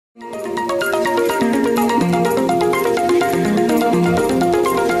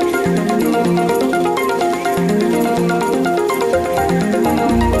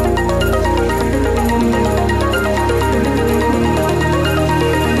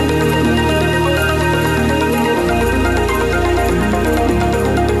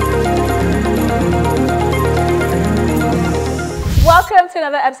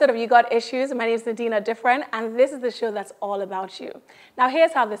episode of You Got Issues. My name is Nadina Different, and this is the show that's all about you. Now,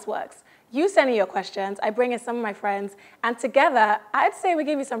 here's how this works. You send me your questions, I bring in some of my friends, and together, I'd say we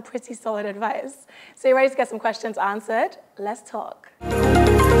give you some pretty solid advice. So you ready to get some questions answered? Let's talk.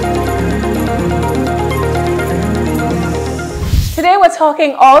 Today we're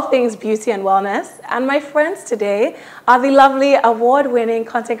talking all things beauty and wellness, and my friends today are the lovely award-winning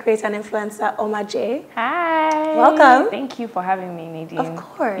content creator and influencer Oma J. Hi. Welcome. Thank you for having me, Nadine. Of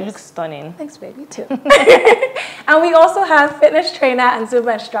course. You look stunning. Thanks, baby, too. And we also have fitness trainer and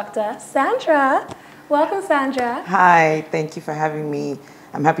Zumba instructor Sandra. Welcome, Sandra. Hi, thank you for having me.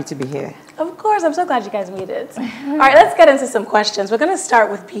 I'm happy to be here. Of course, I'm so glad you guys made it. All right, let's get into some questions. We're going to start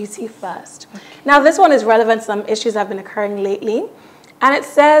with beauty first. Now, this one is relevant to some issues that have been occurring lately. And it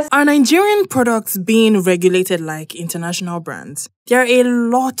says, are Nigerian products being regulated like international brands? There are a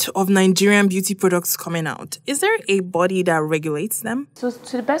lot of Nigerian beauty products coming out. Is there a body that regulates them? So,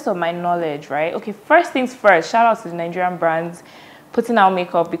 to the best of my knowledge, right? Okay, first things first, shout out to the Nigerian brands putting out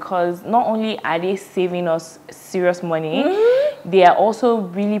makeup, because not only are they saving us serious money, they are also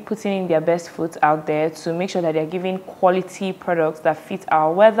really putting in their best foot out there to make sure that they're giving quality products that fit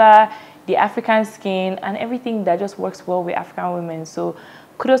our weather, the African skin, and everything that just works well with African women. So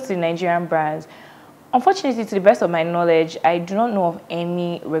kudos to the Nigerian brands. Unfortunately, to the best of my knowledge, I do not know of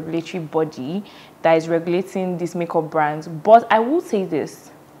any regulatory body that is regulating these makeup brands. But I will say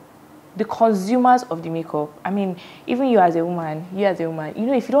this, the consumers of the makeup, I mean, even you as a woman, you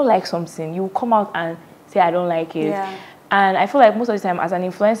know, if you don't like something, you will come out and say, I don't like it. Yeah. And I feel like most of the time, as an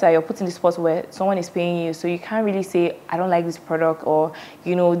influencer, you're put in the spot where someone is paying you, so you can't really say, I don't like this product, or,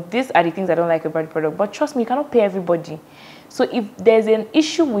 you know, these are the things I don't like about the product. But trust me, you cannot pay everybody. So if there's an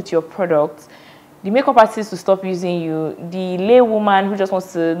issue with your product, the makeup artist will stop using you. The lay woman who just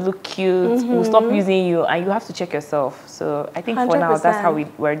wants to look cute will stop using you, and you have to check yourself. So I think 100%. For now, that's how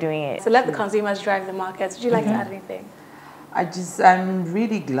we're doing it. So let the consumers drive the market. Would you like to add anything? I'm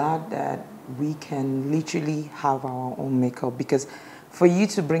really glad that we can literally have our own makeup, because for you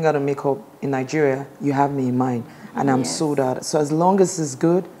to bring out a makeup in Nigeria, you have me in mind, and I'm sold out. So as long as it's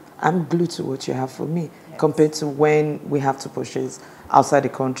good, I'm glued to what you have for me, compared to when we have to purchase outside the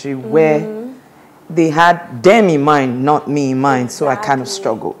country where they had them in mind, not me in mind, so I kind of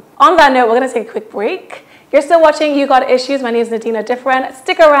struggled. On that note, we're going to take a quick break. You're still watching You Got Issues. My name is Nadina Different.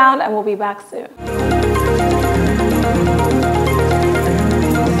 Stick around and we'll be back soon.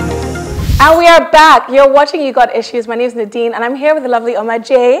 And we are back. You're watching You Got Issues. My name is Nadine, and I'm here with the lovely Oma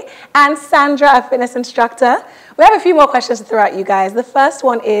J and Sandra, a fitness instructor. We have a few more questions to throw at you guys. The first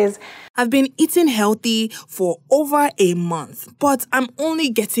one is, I've been eating healthy for over a month, but I'm only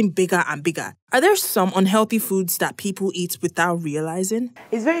getting bigger and bigger. Are there some unhealthy foods that people eat without realizing?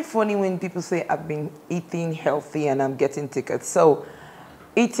 It's very funny when people say, I've been eating healthy and I'm getting thicker. So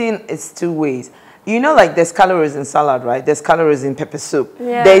eating is two ways. You know, like there's calories in salad, right? There's calories in pepper soup.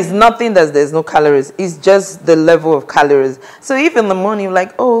 Yeah. There's nothing that there's no calories. It's just the level of calories. So if in the morning you're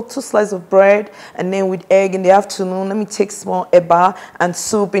like, oh, 2 slices of bread, and then with egg in the afternoon, let me take small eba and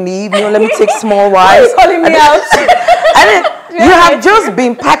soup in the evening, let me take small rice. Why are you calling me out? And then you have just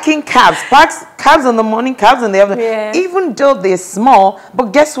been packing carbs. Carbs in the morning, carbs in the afternoon. Yeah. Even though they're small, but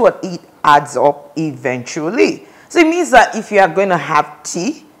guess what? It adds up eventually. So it means that if you are going to have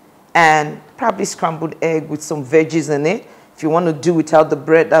tea, and probably scrambled egg with some veggies in it. If you want to do without the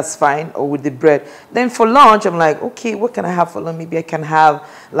bread, that's fine, or with the bread. Then for lunch, I'm like, okay, what can I have for lunch? Maybe I can have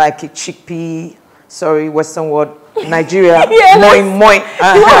like a chickpea, Western word, Nigeria, moi moi.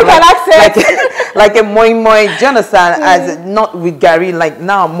 Like a moi moi, do you understand? As not with gari, like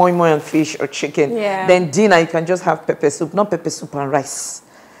now moi moi and fish or chicken. Yeah. Then dinner, you can just have pepper soup, not pepper soup and rice.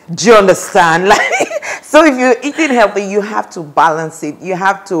 Do you understand? Like, so if you're eating healthy, you have to balance it. You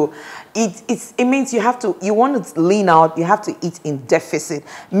have to eat. It means you want to lean out, you have to eat in deficit,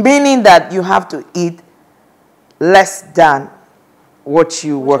 meaning that you have to eat less than what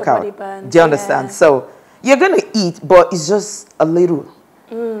you work out. Do you understand? Yeah. So you're going to eat, but it's just a little.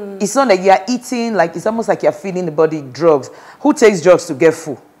 It's not like you're eating, like it's almost like you're feeding the body drugs. Who takes drugs to get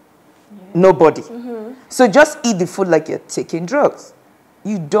full? Nobody. So just eat the food like you're taking drugs.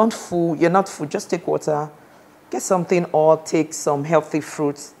 You're not full, just take water, get something, or take some healthy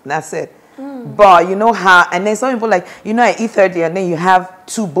fruits, that's it. But you know how, and then some people like, you know, I eat 30 and then you have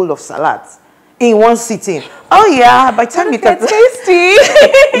 2 bowls of salads in one sitting. Oh yeah, by the time you can... tasty.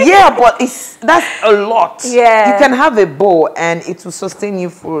 Yeah, but that's a lot. Yeah. You can have a bowl and it will sustain you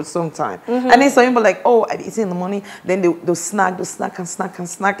for some time. And then some people like, oh, I eat in the morning, then they'll snack and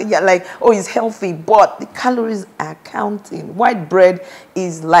snack. Yeah, like, oh, it's healthy, but the calories are counting. White bread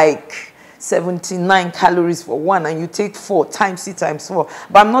is like 79 calories for one, and you take 4 times it times 4.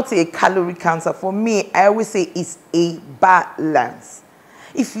 But I'm not a calorie counter. For me, I always say it's a balance.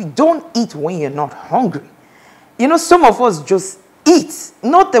 If you don't eat when you're not hungry, you know, some of us just eat,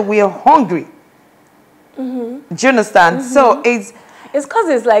 not that we are hungry. Do you understand? So it's because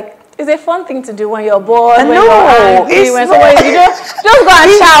it's like, it's a fun thing to do when you're bored, when no, you're angry, it's when not. somebody, you just go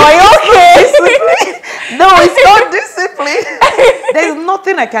and shower, you okay? No, it's not discipline. There's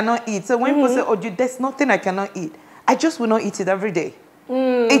nothing I cannot eat. So when people say, oh, there's nothing I cannot eat, I just will not eat it every day.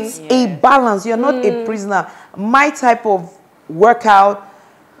 It's a balance. You're not a prisoner. My type of workout,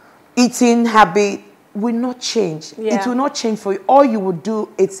 eating habit will not change. It will not change for you. All you would do,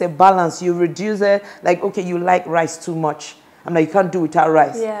 it's a balance. You reduce it. Like, okay, you like rice too much. I'm like, you can't do without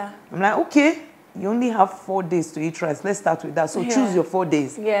rice. Yeah. I'm like, okay, you only have 4 days to eat rice. Let's start with that. So choose your 4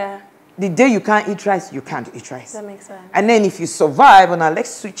 days. Yeah. The day you can't eat rice, you can't eat rice. That makes sense. And then if you survive, and now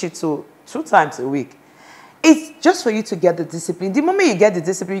let's switch it to 2 times a week. It's just for you to get the discipline. The moment you get the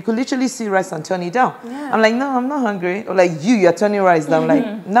discipline, you could literally see rice and turn it down. Yeah. I'm like, no, I'm not hungry. Or like you're turning rice down. I'm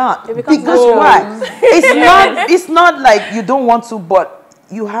like, nah. Because why? It's not like you don't want to, but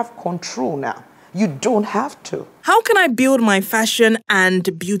you have control now. You don't have to. How can I build my fashion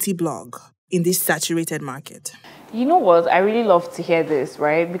and beauty blog in this saturated market? You know what? I really love to hear this,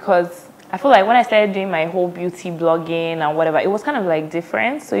 right? Because I feel like when I started doing my whole beauty blogging and whatever, it was kind of like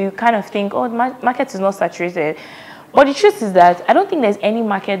different. So you kind of think, oh, the market is not saturated. But the truth is that I don't think there's any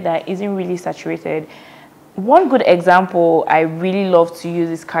market that isn't really saturated. One good example I really love to use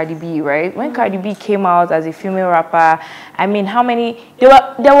is Cardi B, right? When Cardi B came out as a female rapper, I mean, how many, there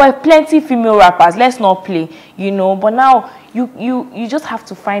were plenty female rappers, let's not play, you know, but now you just have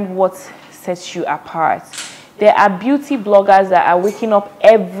to find what sets you apart. There are beauty bloggers that are waking up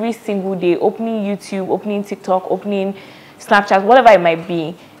every single day, opening YouTube, opening TikTok, opening Snapchat, whatever it might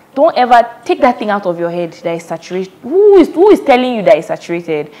be. Don't ever take that thing out of your head that is saturated. Who is telling you that it's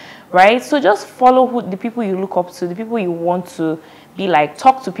saturated, right? So just follow the people you look up to, the people you want to be like.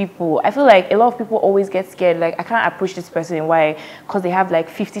 Talk to people. I feel like a lot of people always get scared. Like, I can't approach this person. Why? Because they have like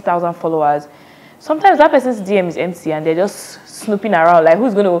 50,000 followers. Sometimes that person's DM is empty and they're just snooping around. Like,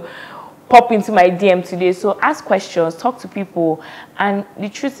 who's going to pop into my DM today? So ask questions, talk to people. And the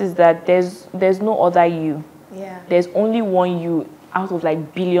truth is that there's no other you. Yeah. There's only one you out of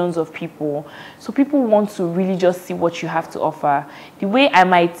like billions of people. So people want to really just see what you have to offer. The way I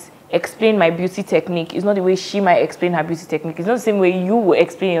might explain my beauty technique is not the way she might explain her beauty technique. It's not the same way you will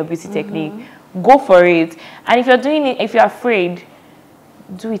explain your beauty technique. Go for it. And if you're doing it, if you're afraid,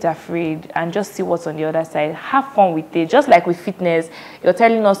 do it afraid and just see what's on the other side. Have fun with it. Just like with fitness, you're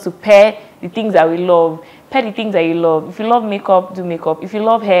telling us to pair the things that we love. Pair the things that you love. If you love makeup, do makeup. If you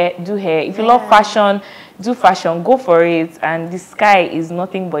love hair, do hair. If you love fashion, do fashion. Go for it. And the sky is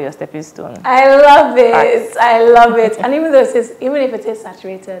nothing but your stepping stone. I love it. I love it. And even if it is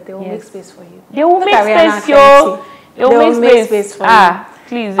saturated, they will make space for you. They will make space, yo. They will make space for you.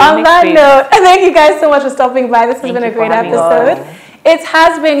 Please. On that note, thank you guys so much for stopping by. This has been a great episode. It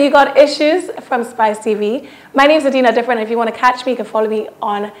has been You Got Issues from Spice TV. My name is Nadine Different. If you want to catch me, you can follow me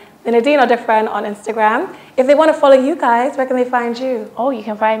on the Nadine Different on Instagram. If they want to follow you guys, where can they find you? Oh, you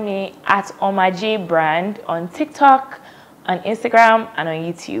can find me at Omaj Brand on TikTok, on Instagram, and on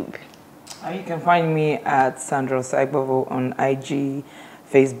YouTube. You can find me at Sandra Osagbovo on IG,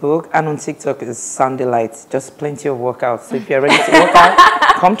 Facebook, and on TikTok is Sandelight. Just plenty of workouts. So if you're ready to work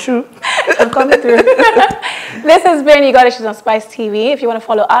out, come through. I'm coming through. This has been You Got Issues on Spice TV. If you want to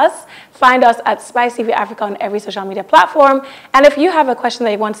follow us, find us at Spice TV Africa on every social media platform. And if you have a question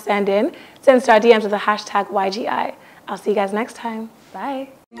that you want to send in, send to our DMs with the hashtag YGI. I'll see you guys next time. Bye.